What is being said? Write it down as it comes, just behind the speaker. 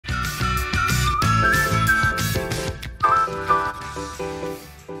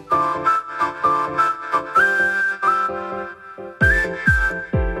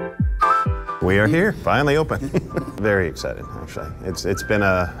We are here, finally open. Very excited, actually. It's been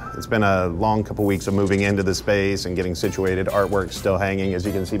a long couple weeks of moving into the space and getting situated. Artwork still hanging, as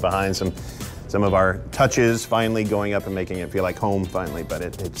you can see behind, some of our touches finally going up and making it feel like home finally. But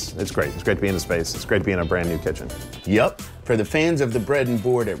it's great. It's great to be in the space. It's great to be in a brand new kitchen. Yup. For the fans of the Bread and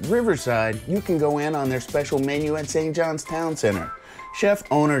Board at Riverside, you can go in on their special menu at St. John's Town Center. Chef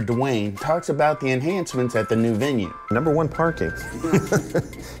owner Dwayne talks about the enhancements at the new venue. Number one, parking.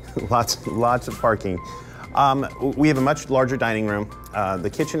 lots of parking. We have a much larger dining room. The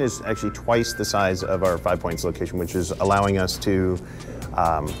kitchen is actually twice the size of our Five Points location, which is allowing us to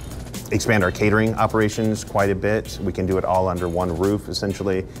expand our catering operations quite a bit. We can do it all under one roof,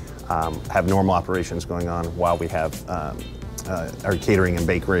 essentially, have normal operations going on while we have our catering and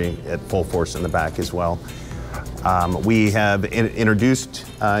bakery at full force in the back as well. We have introduced,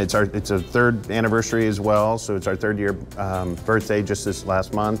 it's our third anniversary as well, so it's our third year birthday just this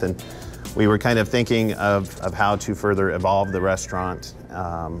last month, and we were kind of thinking of how to further evolve the restaurant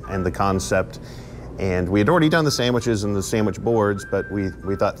and the concept. And we had already done the sandwiches and the sandwich boards, but we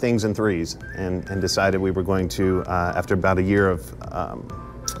thought things in threes and decided we were going to, after about a year of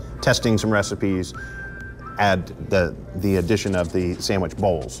testing some recipes, add the addition of the sandwich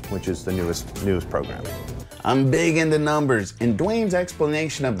bowls, which is the newest program. I'm big into numbers, and Dwayne's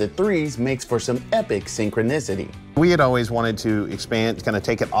explanation of the threes makes for some epic synchronicity. We had always wanted to expand, kind of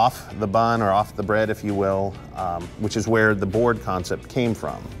take it off the bun or off the bread, if you will, which is where the board concept came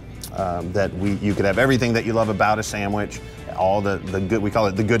from. That you could have everything that you love about a sandwich, all the good, we call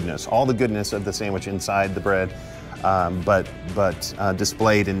it the goodness, all the goodness of the sandwich inside the bread, but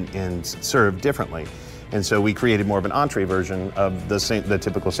displayed and served differently. And so we created more of an entree version of the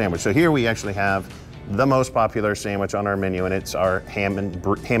typical sandwich. So here we actually have the most popular sandwich on our menu, and it's our ham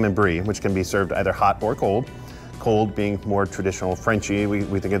and brie, which can be served either hot or cold. Cold being more traditional Frenchy.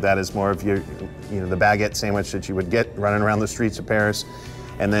 We think of that as more of your, the baguette sandwich that you would get running around the streets of Paris.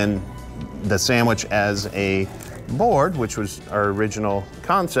 And then the sandwich as a board, which was our original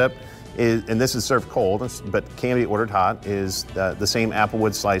concept, and this is served cold, but can be ordered hot, is the same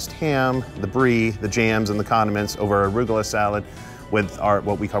applewood sliced ham, the brie, the jams, and the condiments over arugula salad with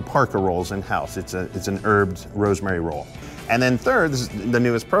what we call Parker rolls in-house. It's an herbed rosemary roll. And then third, this is the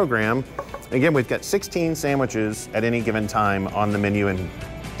newest program. Again, we've got 16 sandwiches at any given time on the menu, and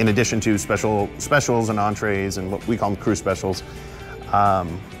in addition to specials and entrees and what we call them crew specials. But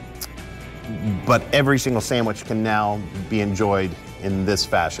every single sandwich can now be enjoyed in this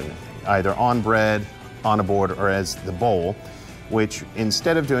fashion, either on bread, on a board, or as the bowl, which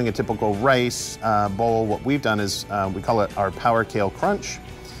instead of doing a typical rice bowl, what we've done is we call it our Power Kale Crunch.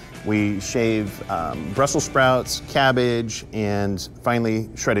 We shave Brussels sprouts, cabbage, and finely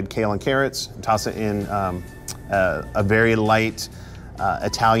shredded kale and carrots, and toss it in a very light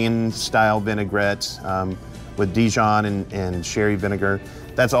Italian-style vinaigrette with Dijon and sherry vinegar.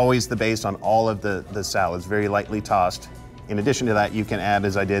 That's always the base on all of the salads, very lightly tossed. In addition to that, you can add,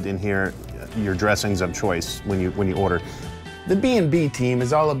 as I did in here, your dressings of choice when you order. The B&B team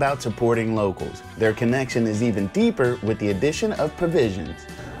is all about supporting locals. Their connection is even deeper with the addition of Provisions.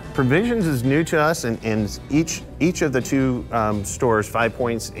 Provisions is new to us, and each of the two stores, Five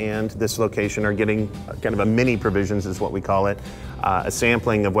Points and this location, are getting kind of a mini Provisions is what we call it, a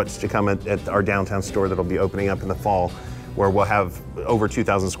sampling of what's to come at our downtown store that'll be opening up in the fall, where we'll have over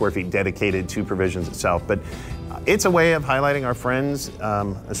 2,000 square feet dedicated to Provisions itself. But it's a way of highlighting our friends,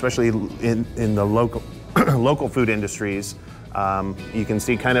 especially in the local food industries. You can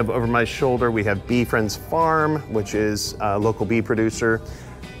see kind of over my shoulder, we have Bee Friends Farm, which is a local bee producer.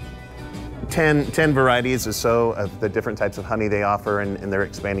 10 varieties or so of the different types of honey they offer, and they're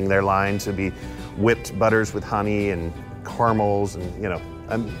expanding their line to be whipped butters with honey and caramels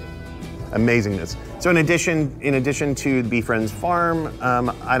and, amazingness. So in addition to the Bee Friends Farm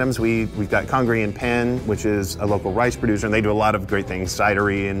items, we've got Congree and Penn, which is a local rice producer, and they do a lot of great things,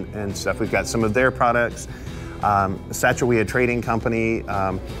 cidery and stuff. We've got some of their products. Satchawea Trading Company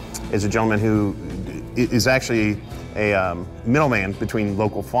is a gentleman who is actually a middleman between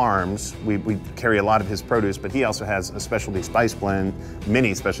local farms. We carry a lot of his produce, but he also has a specialty spice blend,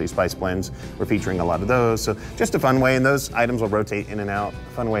 many specialty spice blends. We're featuring a lot of those. So just a fun way, and those items will rotate in and out.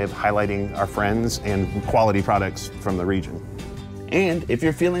 A fun way of highlighting our friends and quality products from the region. And if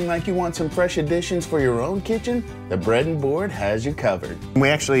you're feeling like you want some fresh additions for your own kitchen, the Bread and Board has you covered. We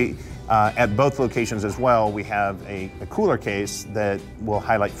actually, at both locations as well, we have a cooler case that will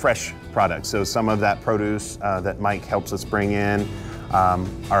highlight fresh products. So some of that produce that Mike helps us bring in,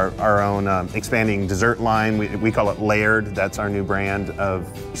 our own expanding dessert line, we call it Layered. That's our new brand of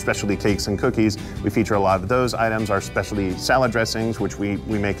specialty cakes and cookies. We feature a lot of those items, our specialty salad dressings, which we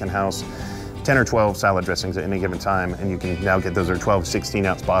make in-house. 10 or 12 salad dressings at any given time, and you can now get those are 12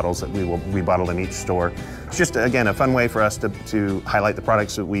 16-ounce bottles that we bottle in each store. It's just, again, a fun way for us to highlight the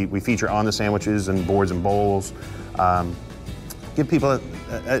products that we feature on the sandwiches and boards and bowls. Give people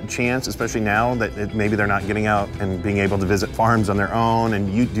a chance, especially now that maybe they're not getting out and being able to visit farms on their own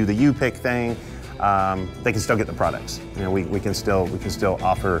and do the U-Pick thing. They can still get the products. You know, we can still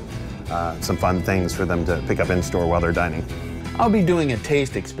offer some fun things for them to pick up in store while they're dining. I'll be doing a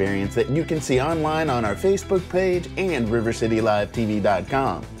taste experience that you can see online on our Facebook page and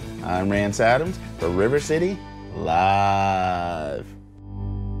RiverCityLiveTV.com. I'm Rance Adams for River City Live.